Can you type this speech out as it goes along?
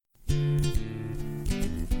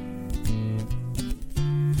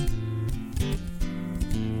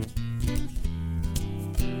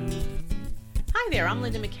there, I'm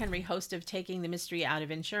Linda McHenry, host of Taking the Mystery Out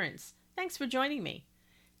of Insurance. Thanks for joining me.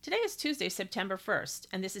 Today is Tuesday, September 1st,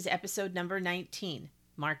 and this is episode number 19,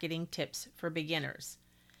 Marketing Tips for Beginners.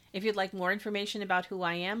 If you'd like more information about who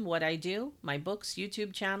I am, what I do, my books,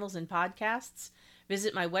 YouTube channels, and podcasts,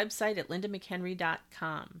 visit my website at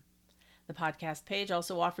lindamchenry.com. The podcast page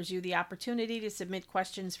also offers you the opportunity to submit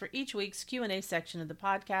questions for each week's Q&A section of the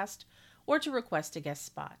podcast or to request a guest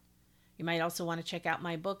spot. You might also want to check out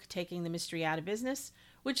my book, Taking the Mystery Out of Business,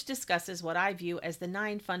 which discusses what I view as the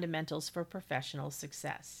 9 fundamentals for professional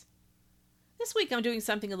success. This week I'm doing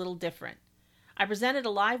something a little different. I presented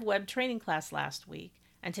a live web training class last week,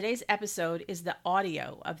 and today's episode is the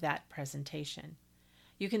audio of that presentation.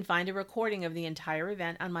 You can find a recording of the entire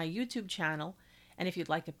event on my YouTube channel, and if you'd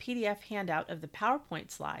like a PDF handout of the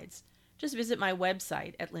PowerPoint slides, just visit my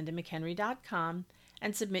website at lindamchenry.com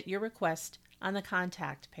and submit your request on the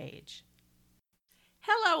contact page.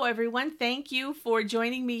 Hello, everyone. Thank you for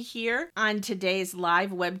joining me here on today's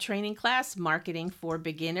live web training class, Marketing for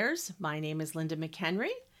Beginners. My name is Linda McHenry.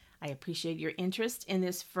 I appreciate your interest in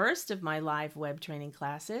this first of my live web training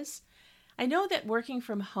classes. I know that working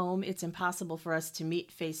from home, it's impossible for us to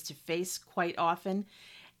meet face-to-face quite often,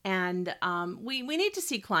 and we need to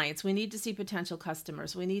see clients. We need to see potential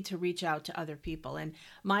customers. We need to reach out to other people, and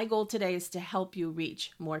my goal today is to help you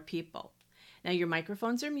reach more people. Now, your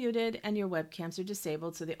microphones are muted and your webcams are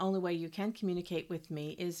disabled, so the only way you can communicate with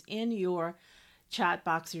me is in your chat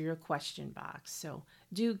box or your question box. So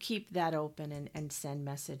do keep that open and send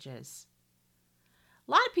messages.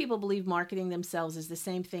 A lot of people believe marketing themselves is the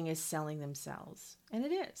same thing as selling themselves, and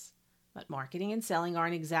it is. But marketing and selling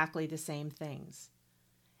aren't exactly the same things.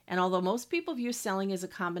 And although most people view selling as a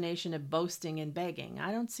combination of boasting and begging,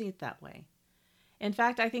 I don't see it that way. In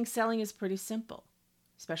fact, I think selling is pretty simple,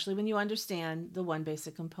 especially when you understand the one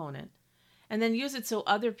basic component, and then use it so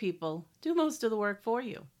other people do most of the work for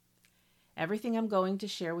you. Everything I'm going to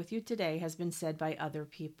share with you today has been said by other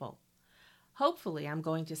people. Hopefully, I'm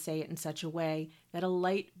going to say it in such a way that a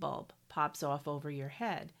light bulb pops off over your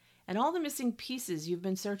head, and all the missing pieces you've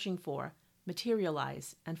been searching for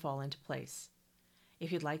materialize and fall into place.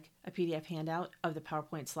 If you'd like a PDF handout of the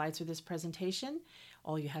PowerPoint slides for this presentation,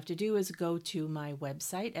 all you have to do is go to my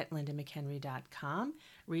website at lindamchenry.com,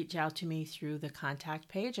 reach out to me through the contact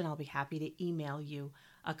page, and I'll be happy to email you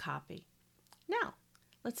a copy. Now,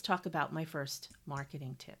 let's talk about my first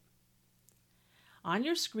marketing tip. On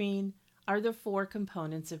your screen are the 4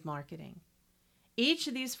 components of marketing. Each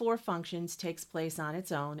of these 4 functions takes place on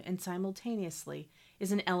its own and simultaneously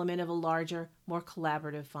is an element of a larger, more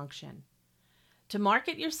collaborative function. To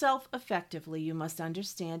market yourself effectively, you must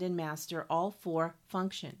understand and master all 4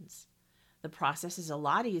 functions. The process is a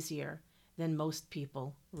lot easier than most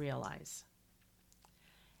people realize.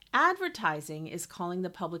 Advertising is calling the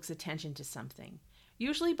public's attention to something,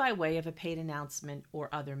 usually by way of a paid announcement or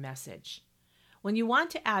other message. When you want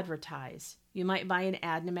to advertise, you might buy an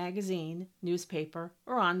ad in a magazine, newspaper,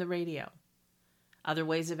 or on the radio. Other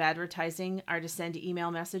ways of advertising are to send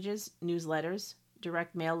email messages, newsletters,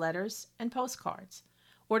 direct mail letters, and postcards,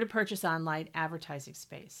 or to purchase online advertising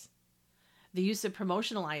space. The use of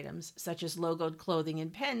promotional items, such as logoed clothing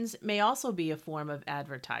and pens, may also be a form of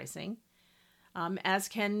advertising, as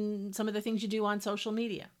can some of the things you do on social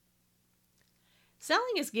media.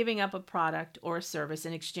 Selling is giving up a product or a service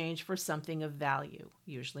in exchange for something of value,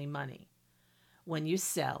 usually money. When you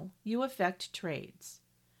sell, you effect trades.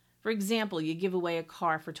 For example, you give away a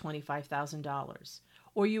car for $25,000,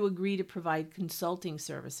 or you agree to provide consulting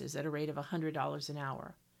services at a rate of $100 an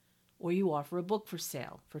hour, or you offer a book for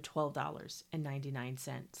sale for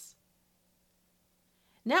 $12.99.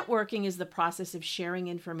 Networking is the process of sharing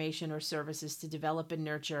information or services to develop and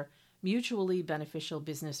nurture mutually beneficial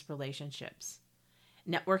business relationships.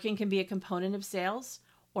 Networking can be a component of sales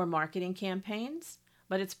or marketing campaigns,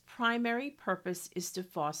 but its primary purpose is to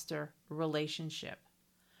foster relationship.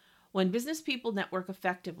 When business people network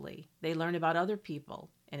effectively, they learn about other people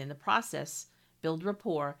and in the process build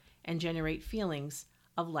rapport and generate feelings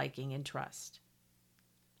of liking and trust.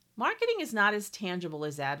 Marketing is not as tangible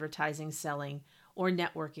as advertising, selling, or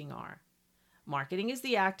networking are. Marketing is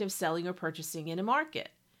the act of selling or purchasing in a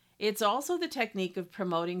market. It's also the technique of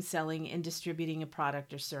promoting, selling, and distributing a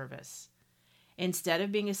product or service. Instead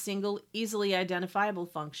of being a single, easily identifiable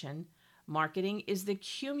function, marketing is the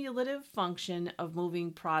cumulative function of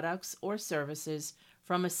moving products or services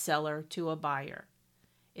from a seller to a buyer.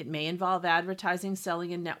 It may involve advertising,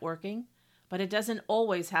 selling, and networking, but it doesn't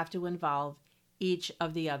always have to involve each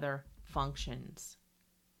of the other functions.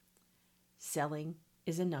 Selling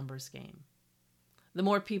is a numbers game. The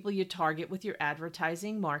more people you target with your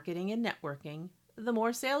advertising, marketing, and networking, the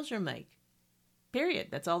more sales you'll make. Period.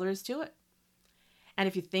 That's all there is to it. And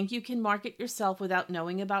if you think you can market yourself without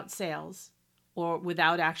knowing about sales or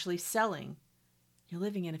without actually selling, you're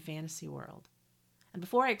living in a fantasy world. And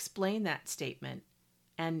before I explain that statement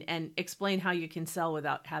and explain how you can sell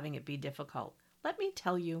without having it be difficult, let me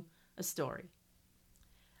tell you a story.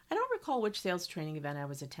 I don't recall which sales training event I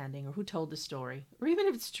was attending or who told the story, or even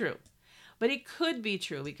if it's true. But it could be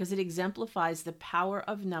true because it exemplifies the power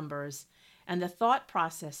of numbers and the thought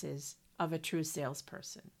processes of a true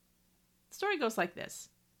salesperson. The story goes like this.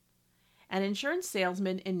 An insurance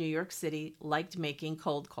salesman in New York City liked making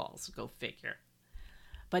cold calls, go figure.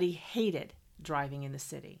 But he hated driving in the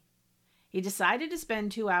city. He decided to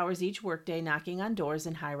spend 2 hours each workday knocking on doors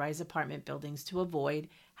in high-rise apartment buildings to avoid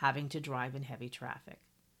having to drive in heavy traffic.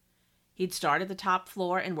 He'd start at the top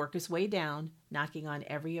floor and work his way down, knocking on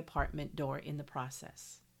every apartment door in the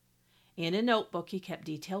process. In a notebook, he kept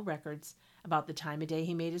detailed records about the time of day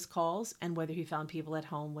he made his calls and whether he found people at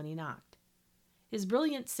home when he knocked. His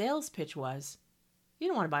brilliant sales pitch was, "You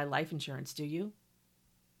don't want to buy life insurance, do you?"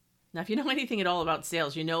 Now, if you know anything at all about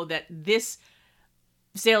sales, you know that this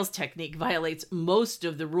sales technique violates most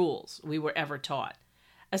of the rules we were ever taught,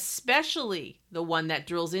 especially the one that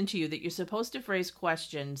drills into you that you're supposed to phrase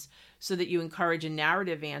questions so that you encourage a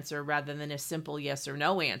narrative answer rather than a simple yes or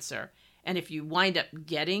no answer. And if you wind up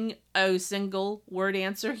getting a single word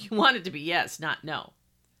answer, you want it to be yes, not no.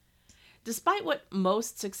 Despite what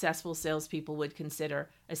most successful salespeople would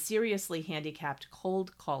consider a seriously handicapped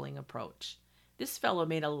cold calling approach, this fellow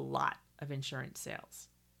made a lot of insurance sales.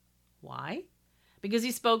 Why? Because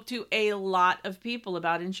he spoke to a lot of people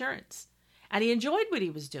about insurance, and he enjoyed what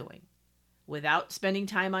he was doing. Without spending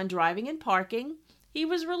time on driving and parking, he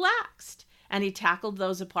was relaxed, and he tackled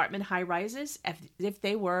those apartment high-rises as if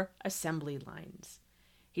they were assembly lines.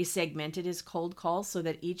 He segmented his cold calls so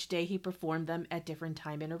that each day he performed them at different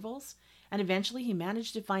time intervals, and eventually he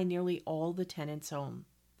managed to find nearly all the tenants home.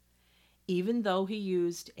 Even though he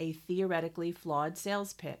used a theoretically flawed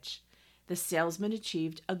sales pitch, the salesman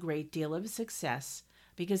achieved a great deal of success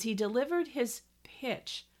because he delivered his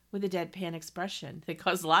pitch with a deadpan expression that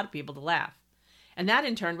caused a lot of people to laugh. And that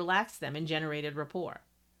in turn relaxed them and generated rapport.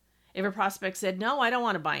 If a prospect said, "No, I don't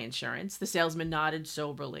want to buy insurance," the salesman nodded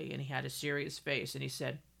soberly and he had a serious face and he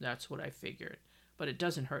said, "That's what I figured, but it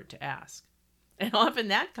doesn't hurt to ask." And often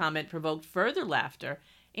that comment provoked further laughter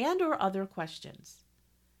and or other questions.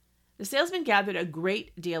 The salesman gathered a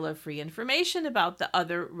great deal of free information about the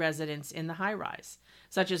other residents in the high-rise,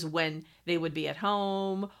 such as when they would be at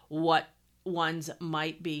home, what ones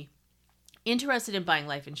might be interested in buying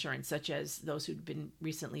life insurance, such as those who'd been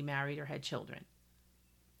recently married or had children.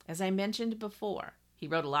 As I mentioned before, he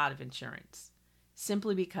wrote a lot of insurance,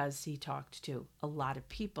 simply because he talked to a lot of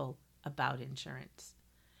people about insurance.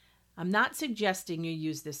 I'm not suggesting you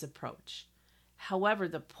use this approach. However,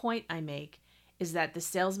 the point I make is that the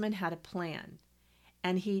salesman had a plan,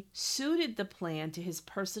 and he suited the plan to his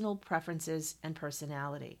personal preferences and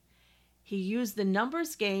personality. He used the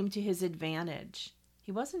numbers game to his advantage.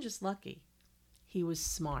 He wasn't just lucky. He was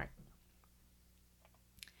smart.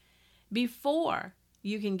 Before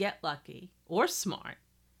you can get lucky or smart,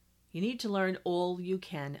 you need to learn all you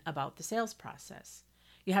can about the sales process.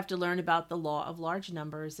 You have to learn about the law of large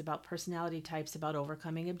numbers, about personality types, about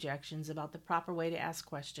overcoming objections, about the proper way to ask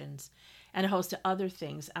questions, and a host of other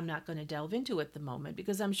things I'm not going to delve into at the moment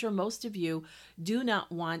because I'm sure most of you do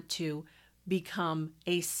not want to become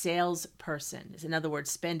a salesperson. In other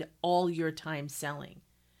words, spend all your time selling.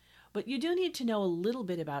 But you do need to know a little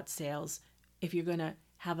bit about sales if you're going to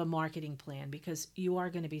have a marketing plan because you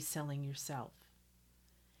are going to be selling yourself.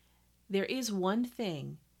 There is one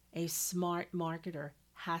thing a smart marketer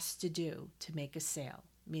has to do to make a sale,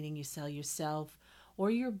 meaning you sell yourself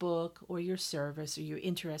or your book or your service or you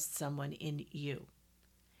interest someone in you.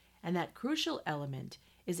 And that crucial element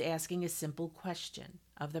is asking a simple question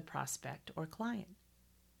of the prospect or client.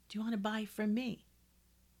 Do you want to buy from me?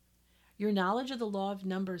 Your knowledge of the law of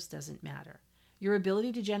numbers doesn't matter. Your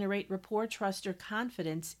ability to generate rapport, trust, or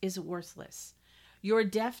confidence is worthless. Your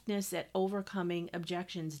deftness at overcoming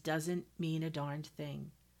objections doesn't mean a darned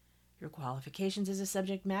thing. Your qualifications as a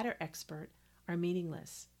subject matter expert are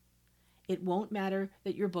meaningless. It won't matter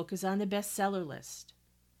that your book is on the bestseller list.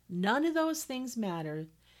 None of those things matter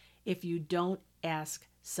if you don't ask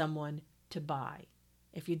someone to buy,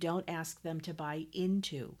 if you don't ask them to buy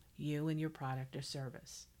into you and your product or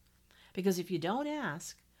service. Because if you don't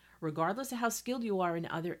ask, regardless of how skilled you are in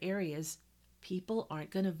other areas, people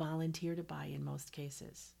aren't going to volunteer to buy in most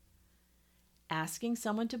cases. Asking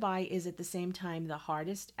someone to buy is at the same time the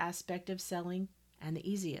hardest aspect of selling and the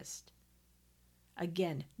easiest.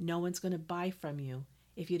 Again, no one's going to buy from you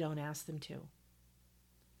if you don't ask them to.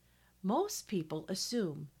 Most people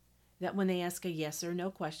assume that when they ask a yes or no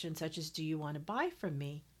question, such as, do you want to buy from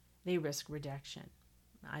me, they risk rejection.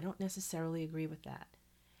 I don't necessarily agree with that.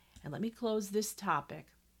 And let me close this topic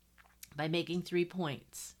by making 3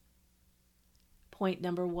 points. Point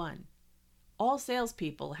number 1, all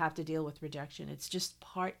salespeople have to deal with rejection. It's just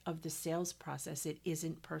part of the sales process. It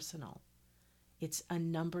isn't personal. It's a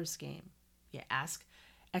numbers game. You ask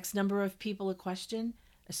X number of people a question,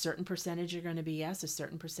 a certain percentage are going to be yes, a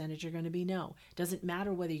certain percentage are going to be no. Doesn't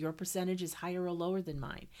matter whether your percentage is higher or lower than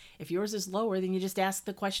mine. If yours is lower, then you just ask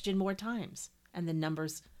the question more times, and the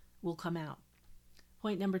numbers will come out.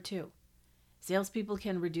 Point number 2, salespeople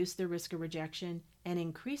can reduce their risk of rejection and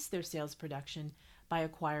increase their sales production by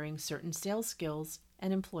acquiring certain sales skills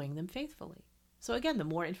and employing them faithfully. So again, the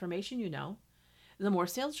more information you know, the more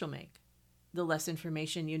sales you'll make. The less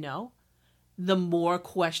information you know, the more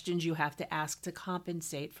questions you have to ask to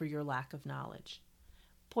compensate for your lack of knowledge.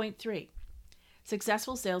 Point 3,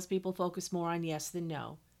 successful salespeople focus more on yes than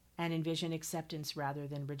no and envision acceptance rather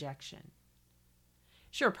than rejection.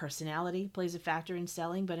 Sure, personality plays a factor in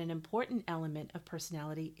selling, but an important element of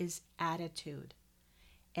personality is attitude.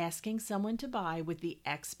 Asking someone to buy with the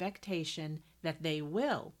expectation that they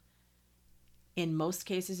will, in most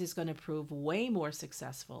cases, is going to prove way more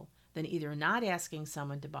successful than either not asking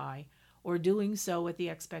someone to buy or doing so with the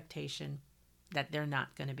expectation that they're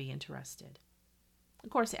not going to be interested. Of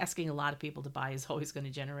course, asking a lot of people to buy is always going to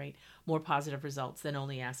generate more positive results than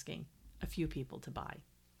only asking a few people to buy.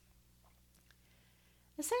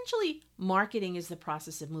 Essentially, marketing is the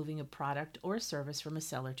process of moving a product or a service from a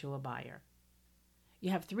seller to a buyer.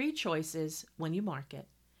 You have 3 choices when you market,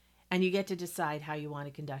 and you get to decide how you want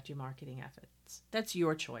to conduct your marketing efforts. That's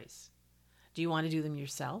your choice. Do you want to do them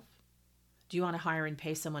yourself? Do you want to hire and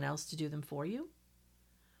pay someone else to do them for you?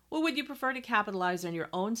 Or would you prefer to capitalize on your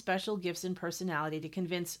own special gifts and personality to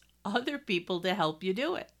convince other people to help you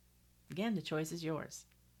do it? Again, the choice is yours.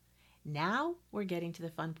 Now we're getting to the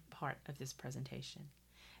fun part of this presentation.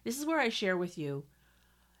 This is where I share with you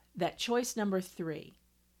that choice number 3.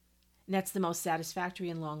 And that's the most satisfactory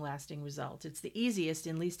and long-lasting result. It's the easiest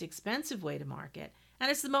and least expensive way to market,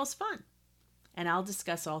 and it's the most fun. And I'll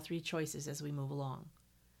discuss all 3 choices as we move along.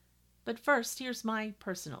 But first, here's my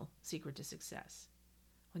personal secret to success.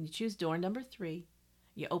 When you choose door number 3,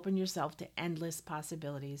 you open yourself to endless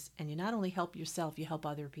possibilities, and you not only help yourself, you help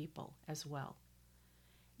other people as well.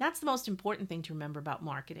 That's the most important thing to remember about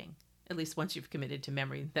marketing, at least once you've committed to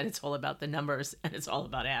memory that it's all about the numbers and it's all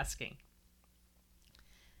about asking.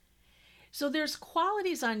 So there's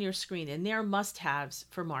qualities on your screen, and they're must-haves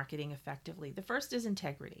for marketing effectively. The first is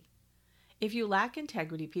integrity. If you lack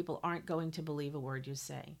integrity, people aren't going to believe a word you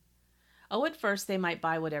say. Oh, at first they might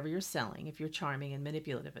buy whatever you're selling if you're charming and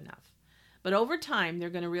manipulative enough. But over time, they're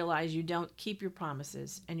going to realize you don't keep your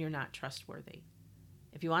promises and you're not trustworthy.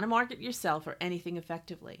 If you want to market yourself or anything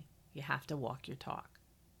effectively, you have to walk your talk.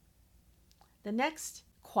 The next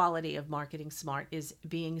quality of marketing smart is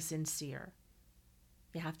being sincere.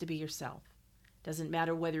 You have to be yourself. Doesn't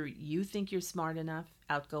matter whether you think you're smart enough,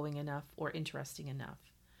 outgoing enough, or interesting enough.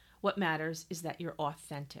 What matters is that you're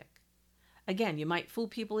authentic. Again, you might fool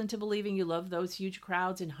people into believing you love those huge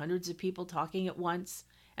crowds and hundreds of people talking at once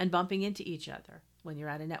and bumping into each other when you're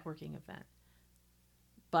at a networking event.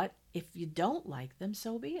 But if you don't like them,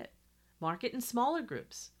 so be it. Market in smaller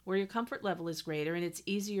groups where your comfort level is greater and it's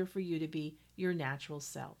easier for you to be your natural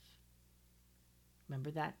self.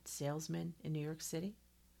 Remember that salesman in New York City?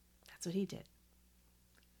 That's what he did.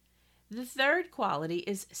 The third quality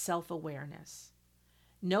is self-awareness.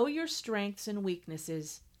 Know your strengths and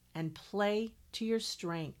weaknesses and play to your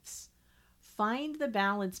strengths. Find the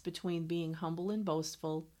balance between being humble and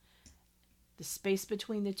boastful. The space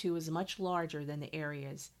between the two is much larger than the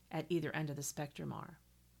areas at either end of the spectrum are.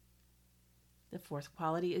 The fourth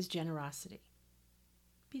quality is generosity.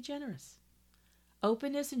 Be generous.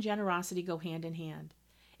 Openness and generosity go hand in hand.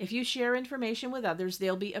 If you share information with others,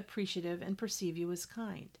 they'll be appreciative and perceive you as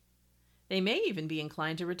kind. They may even be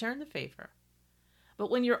inclined to return the favor. But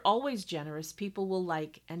when you're always generous, people will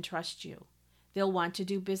like and trust you. They'll want to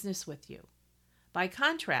do business with you. By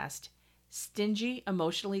contrast, stingy,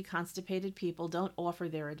 emotionally constipated people don't offer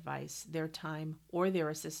their advice, their time, or their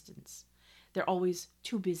assistance. They're always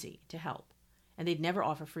too busy to help, and they'd never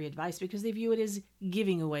offer free advice because they view it as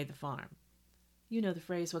giving away the farm. You know the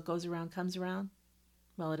phrase, what goes around comes around?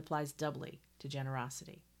 Well, it applies doubly to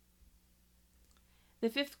generosity. The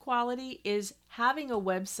fifth quality is having a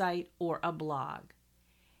website or a blog.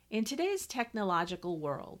 In today's technological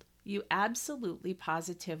world, you absolutely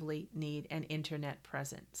positively need an internet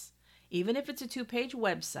presence. Even if it's a 2-page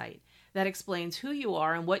website, that explains who you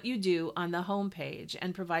are and what you do on the home page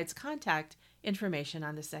and provides contact information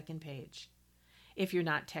on the second page. If you're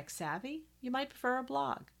not tech savvy, you might prefer a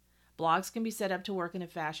blog. Blogs can be set up to work in a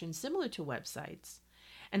fashion similar to websites,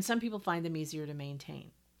 and some people find them easier to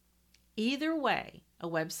maintain. Either way, a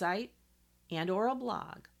website and/or a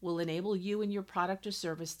blog will enable you and your product or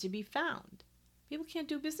service to be found. People can't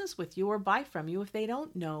do business with you or buy from you if they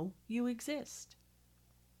don't know you exist.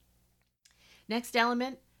 Next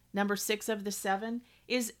element, number 6 of the 7,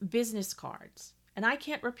 is business cards. And I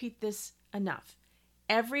can't repeat this enough.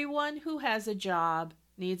 Everyone who has a job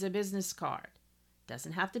needs a business card.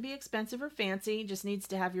 Doesn't have to be expensive or fancy, just needs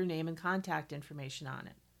to have your name and contact information on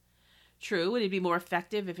it. True, it'd be more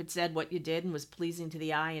effective if it said what you did and was pleasing to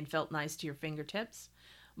the eye and felt nice to your fingertips.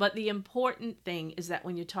 But the important thing is that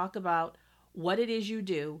when you talk about what it is you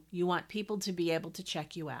do, you want people to be able to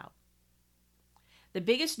check you out. The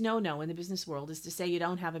biggest no-no in the business world is to say you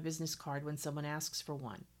don't have a business card when someone asks for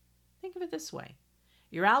one. Think of it this way.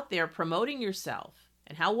 You're out there promoting yourself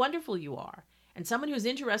and how wonderful you are, and someone who's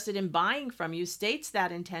interested in buying from you states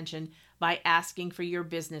that intention by asking for your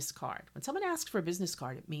business card. When someone asks for a business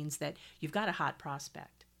card, it means that you've got a hot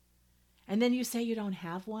prospect. And then you say you don't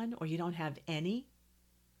have one or you don't have any,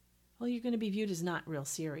 well, you're going to be viewed as not real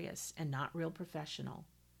serious and not real professional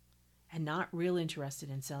and not real interested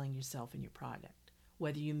in selling yourself and your product,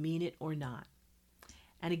 whether you mean it or not.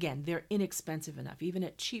 And again, they're inexpensive enough. Even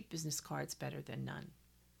a cheap business card's better than none.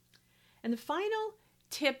 And the final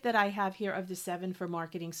tip that I have here of the 7 for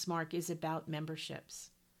Marketing Smart is about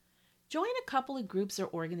memberships. Join a couple of groups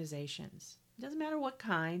or organizations. It doesn't matter what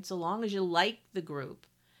kind, so long as you like the group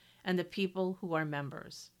and the people who are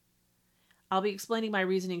members. I'll be explaining my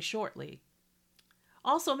reasoning shortly.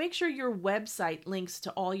 Also, make sure your website links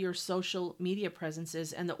to all your social media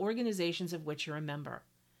presences and the organizations of which you're a member.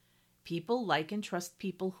 People like and trust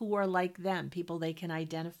people who are like them, people they can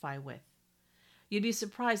identify with. You'd be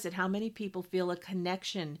surprised at how many people feel a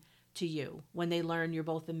connection to you when they learn you're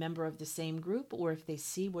both a member of the same group or if they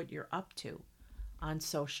see what you're up to on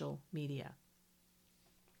social media.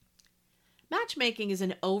 Matchmaking is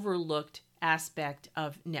an overlooked aspect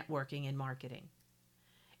of networking and marketing.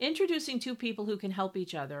 Introducing two people who can help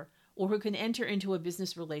each other or who can enter into a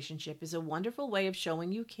business relationship is a wonderful way of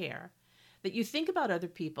showing you care, that you think about other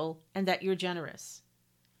people, and that you're generous.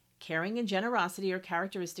 Caring and generosity are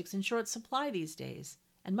characteristics in short supply these days,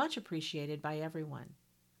 and much appreciated by everyone.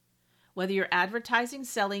 Whether you're advertising,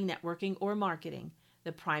 selling, networking, or marketing,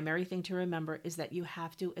 the primary thing to remember is that you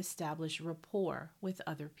have to establish rapport with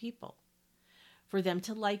other people. For them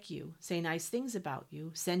to like you, say nice things about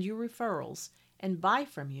you, send you referrals, and buy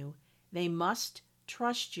from you, they must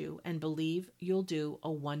trust you and believe you'll do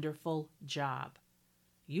a wonderful job.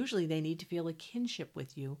 Usually they need to feel a kinship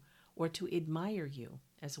with you or to admire you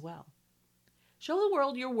as well. Show the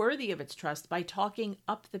world you're worthy of its trust by talking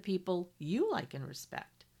up the people you like and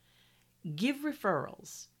respect. Give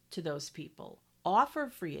referrals to those people, offer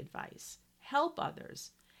free advice, help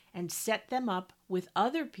others, and set them up with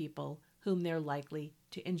other people whom they're likely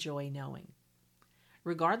to enjoy knowing.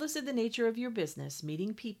 Regardless of the nature of your business,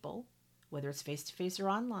 meeting people, whether it's face-to-face or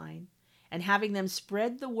online, and having them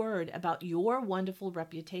spread the word about your wonderful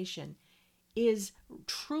reputation is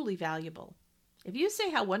truly valuable. If you say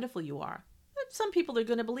how wonderful you are, some people are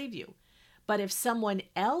going to believe you. But if someone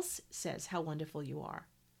else says how wonderful you are,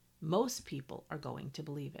 most people are going to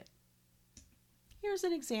believe it. Here's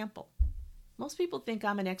an example. Most people think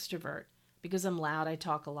I'm an extrovert because I'm loud, I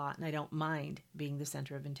talk a lot, and I don't mind being the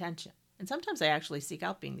center of attention. And sometimes I actually seek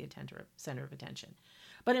out being the center of attention.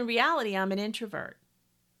 But in reality, I'm an introvert.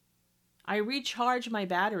 I recharge my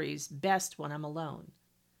batteries best when I'm alone.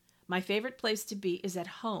 My favorite place to be is at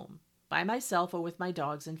home, by myself or with my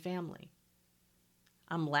dogs and family.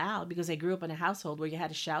 I'm loud because I grew up in a household where you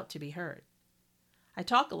had to shout to be heard. I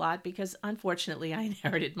talk a lot because, unfortunately, I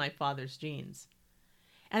inherited my father's genes.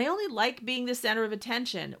 And I only like being the center of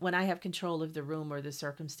attention when I have control of the room or the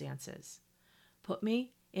circumstances. Put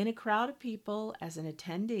me in a crowd of people as an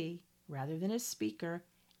attendee rather than a speaker,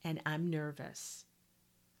 and I'm nervous.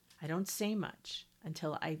 I don't say much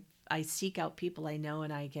until I seek out people I know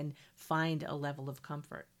and I can find a level of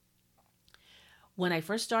comfort. When I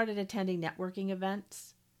first started attending networking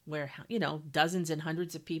events where, dozens and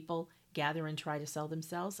hundreds of people gather and try to sell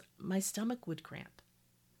themselves, my stomach would cramp.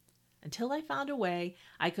 Until I found a way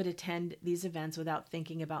I could attend these events without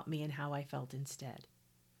thinking about me and how I felt instead.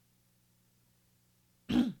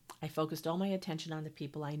 I focused all my attention on the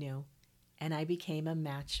people I knew, and I became a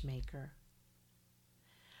matchmaker.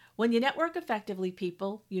 When you network effectively,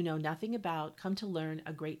 people you know nothing about come to learn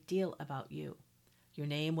a great deal about you, your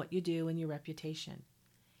name, what you do, and your reputation.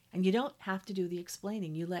 And you don't have to do the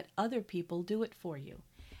explaining. You let other people do it for you.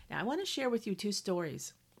 Now, I want to share with you two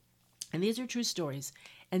stories. And these are true stories.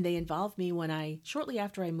 And they involve me shortly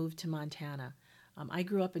after I moved to Montana. I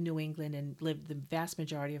grew up in New England and lived the vast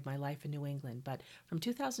majority of my life in New England. But from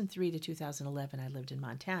 2003 to 2011, I lived in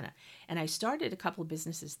Montana. And I started a couple of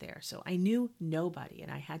businesses there. So I knew nobody,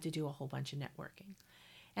 and I had to do a whole bunch of networking.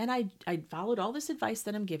 And I followed all this advice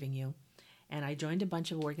that I'm giving you. And I joined a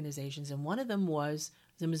bunch of organizations. And one of them was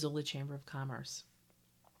the Missoula Chamber of Commerce.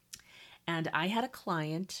 And I had a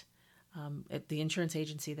client at the insurance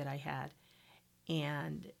agency that I had.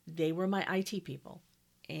 And they were my IT people.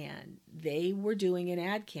 And they were doing an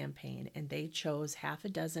ad campaign, and they chose half a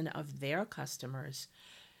dozen of their customers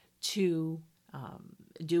to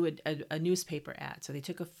do a newspaper ad. So they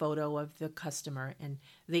took a photo of the customer and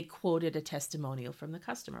they quoted a testimonial from the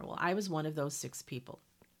customer. Well, I was one of those 6 people.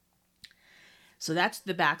 So that's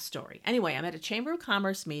the backstory. Anyway, I'm at a Chamber of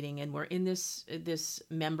Commerce meeting, and we're in this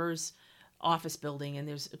members office building, and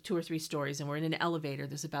there's 2 or 3 stories, and we're in an elevator.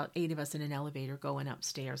 There's about 8 of us in an elevator going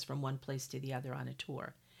upstairs from one place to the other on a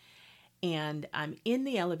tour. And I'm in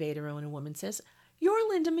the elevator, and a woman says, "You're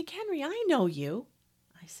Linda McHenry. I know you."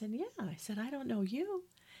 I said, "Yeah." I said, "I don't know you."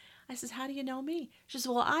 I said, "How do you know me?" She says,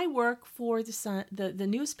 "Well, I work for the Sun, the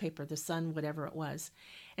newspaper, the Sun, whatever it was."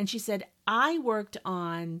 And she said, "I worked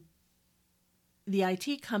on the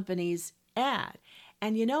IT company's ad.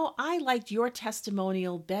 And I liked your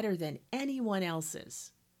testimonial better than anyone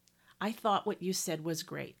else's. I thought what you said was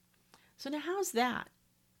great." So now how's that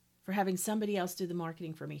for having somebody else do the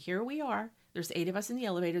marketing for me? Here we are. There's 8 of us in the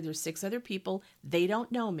elevator. There's 6 other people. They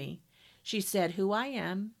don't know me. She said who I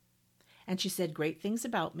am, and she said great things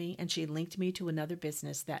about me, and she linked me to another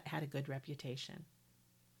business that had a good reputation.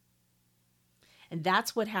 And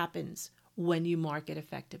that's what happens when you market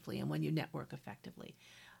effectively and when you network effectively.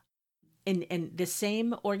 In the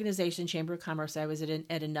same organization, Chamber of Commerce, I was at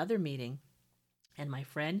another meeting, and my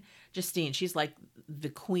friend Justine, she's like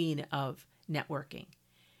the queen of networking.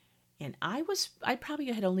 And I probably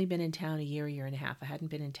had only been in town a year and a half. I hadn't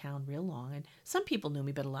been in town real long, and some people knew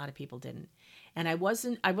me, but a lot of people didn't. And I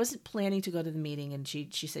wasn't planning to go to the meeting, and she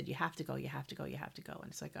said, "You have to go, you have to go, you have to go."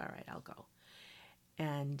 And it's like, all right, I'll go.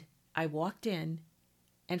 And I walked in,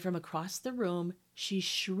 and from across the room, she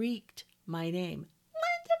shrieked my name.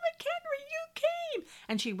 "Linda McHenry, you came!"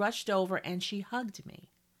 And she rushed over and she hugged me.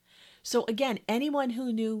 So again, anyone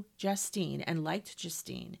who knew Justine and liked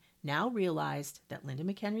Justine now realized that Linda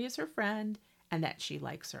McHenry is her friend and that she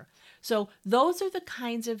likes her. So those are the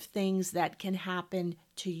kinds of things that can happen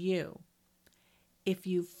to you if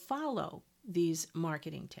you follow these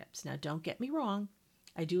marketing tips. Now, don't get me wrong.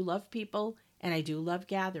 I do love people and I do love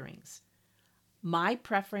gatherings. My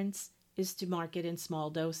preference is to market in small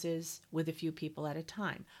doses with a few people at a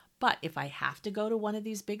time. But if I have to go to one of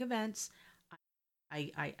these big events,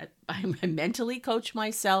 I mentally coach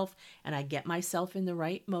myself and I get myself in the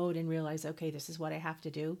right mode and realize, okay, this is what I have to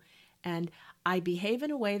do. And I behave in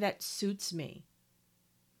a way that suits me.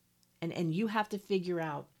 And you have to figure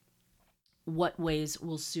out what ways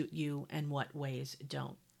will suit you and what ways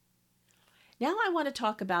don't. Now I want to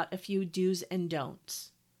talk about a few do's and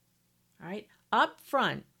don'ts. All right. Up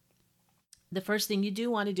front, the first thing you do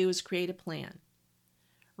want to do is create a plan.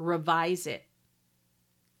 Revise it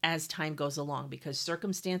as time goes along, because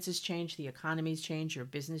circumstances change, the economies change, your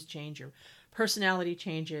business change, your personality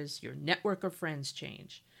changes, your network of friends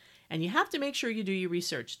change. And you have to make sure you do your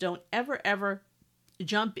research. Don't ever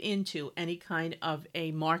jump into any kind of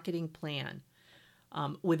a marketing plan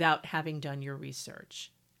without having done your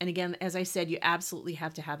research. And again, as I said, you absolutely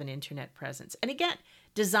have to have an internet presence. And again,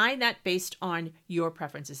 design that based on your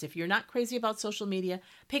preferences. If you're not crazy about social media,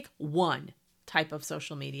 pick one type of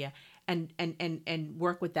social media and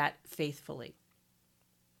work with that faithfully.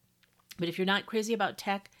 But if you're not crazy about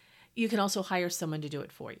tech, you can also hire someone to do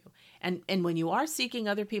it for you. And when you are seeking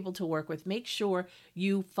other people to work with, make sure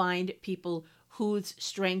you find people whose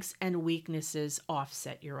strengths and weaknesses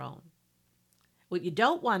offset your own. What you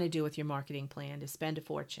don't want to do with your marketing plan is spend a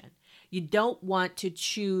fortune. You don't want to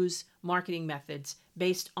choose marketing methods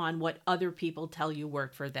based on what other people tell you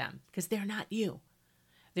work for them, because they're not you.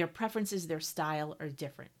 Their preferences, their style are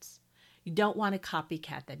different. You don't want to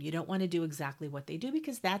copycat them. You don't want to do exactly what they do,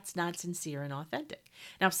 because that's not sincere and authentic.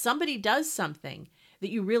 Now, if somebody does something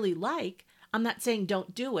that you really like, I'm not saying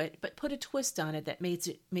don't do it, but put a twist on it that makes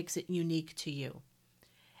it unique to you.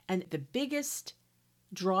 And the biggest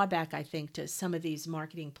drawback, I think, to some of these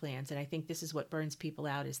marketing plans, and I think this is what burns people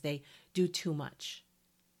out, is they do too much.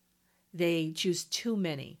 They choose too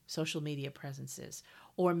many social media presences,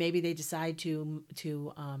 Or maybe they decide to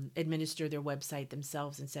administer their website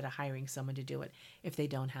themselves instead of hiring someone to do it if they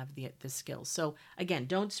don't have the skills. So again,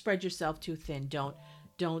 don't spread yourself too thin.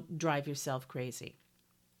 Don't drive yourself crazy.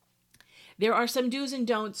 There are some do's and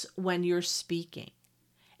don'ts when you're speaking.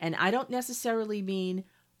 And I don't necessarily mean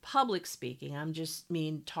public speaking. I'm just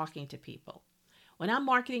mean talking to people. When I'm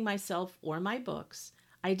marketing myself or my books,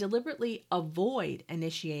 I deliberately avoid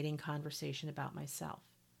initiating conversation about myself.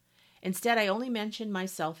 Instead, I only mention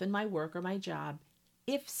myself and my work or my job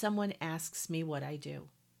if someone asks me what I do.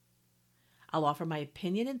 I'll offer my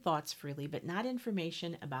opinion and thoughts freely, but not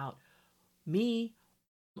information about me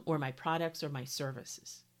or my products or my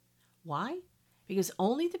services. Why? Because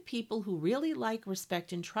only the people who really like,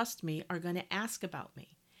 respect, and trust me are going to ask about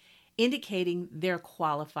me, indicating they're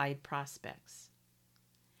qualified prospects.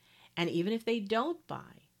 And even if they don't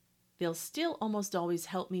buy, they'll still almost always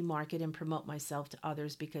help me market and promote myself to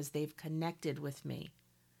others because they've connected with me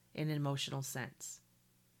in an emotional sense.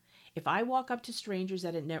 If I walk up to strangers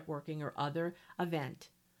at a networking or other event,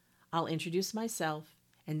 I'll introduce myself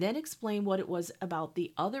and then explain what it was about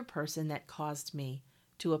the other person that caused me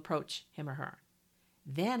to approach him or her.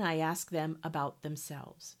 Then I ask them about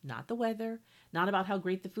themselves, not the weather, not about how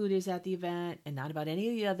great the food is at the event, and not about any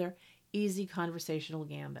of the other easy conversational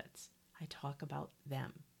gambits. I talk about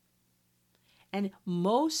them. And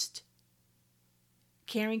most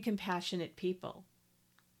caring, compassionate people,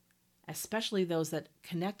 especially those that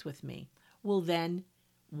connect with me, will then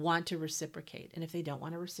want to reciprocate. And if they don't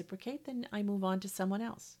want to reciprocate, then I move on to someone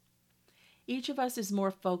else. Each of us is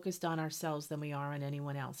more focused on ourselves than we are on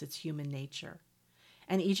anyone else. It's human nature.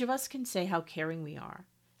 And each of us can say how caring we are,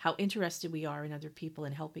 how interested we are in other people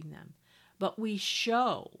and helping them. But we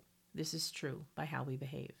show this is true by how we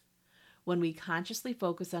behave. When we consciously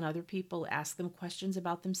focus on other people, ask them questions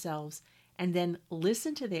about themselves, and then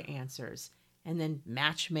listen to their answers, and then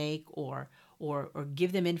match make or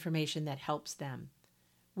give them information that helps them,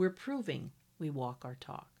 we're proving we walk our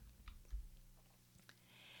talk.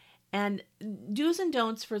 And do's and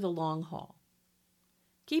don'ts for the long haul.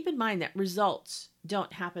 Keep in mind that results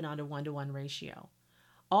don't happen on a 1-to-1 ratio.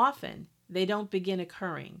 Often, they don't begin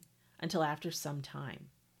occurring until after some time.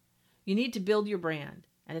 You need to build your brand,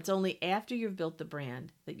 and it's only after you've built the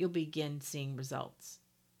brand that you'll begin seeing results.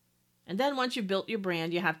 And then once you've built your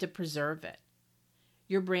brand, you have to preserve it.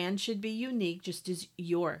 Your brand should be unique just as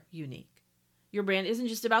you're unique. Your brand isn't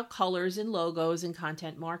just about colors and logos and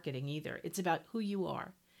content marketing either. It's about who you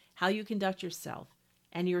are, how you conduct yourself,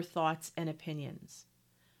 and your thoughts and opinions.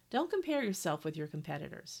 Don't compare yourself with your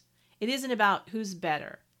competitors. It isn't about who's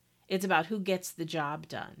better. It's about who gets the job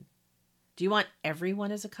done. Do you want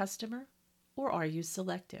everyone as a customer, or are you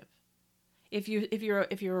selective? If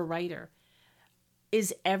you're a writer,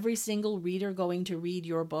 is every single reader going to read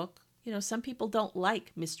your book? Some people don't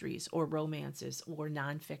like mysteries or romances or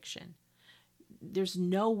nonfiction. There's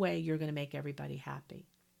no way you're going to make everybody happy.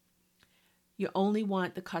 You only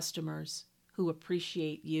want the customers who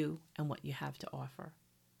appreciate you and what you have to offer.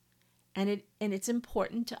 And it's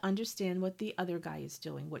important to understand what the other guy is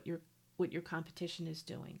doing, what your competition is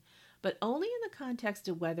doing, but only in the context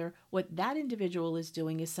of whether what that individual is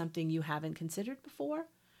doing is something you haven't considered before,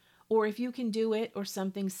 or if you can do it or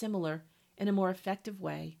something similar in a more effective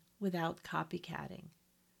way without copycatting.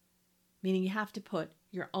 Meaning you have to put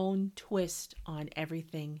your own twist on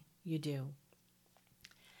everything you do.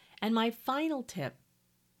 And my final tip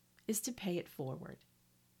is to pay it forward.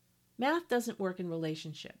 Math doesn't work in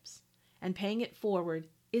relationships, and paying it forward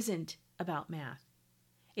isn't about math.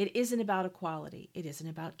 It isn't about equality. It isn't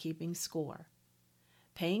about keeping score.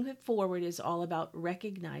 Paying it forward is all about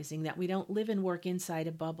recognizing that we don't live and work inside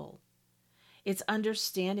a bubble. It's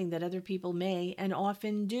understanding that other people may and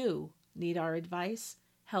often do need our advice,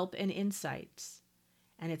 help, and insights.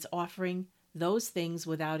 And it's offering those things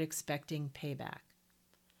without expecting payback.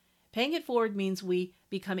 Paying it forward means we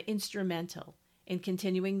become instrumental in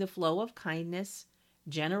continuing the flow of kindness,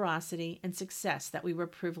 generosity, and success that we were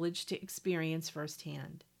privileged to experience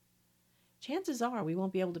firsthand. Chances are we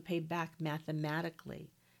won't be able to pay back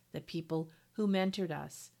mathematically the people who mentored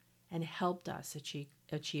us and helped us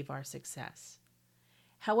achieve our success.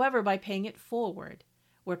 However, by paying it forward,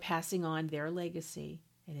 we're passing on their legacy,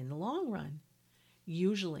 and in the long run,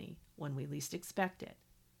 usually when we least expect it,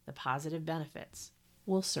 the positive benefits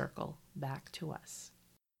will circle back to us.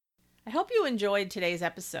 I hope you enjoyed today's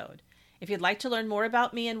episode. If you'd like to learn more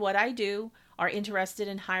about me and what I do, are interested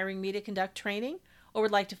in hiring me to conduct training, or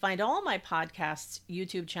would like to find all my podcasts,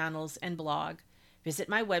 YouTube channels, and blog, visit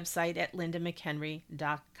my website at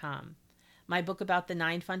lindamchenry.com. My book about the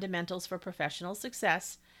 9 fundamentals for professional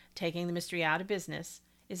success, Taking the Mystery Out of Business,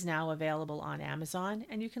 is now available on Amazon,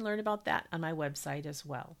 and you can learn about that on my website as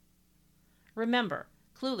well. Remember,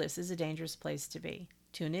 clueless is a dangerous place to be.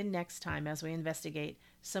 Tune in next time as we investigate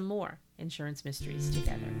some more insurance mysteries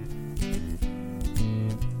together.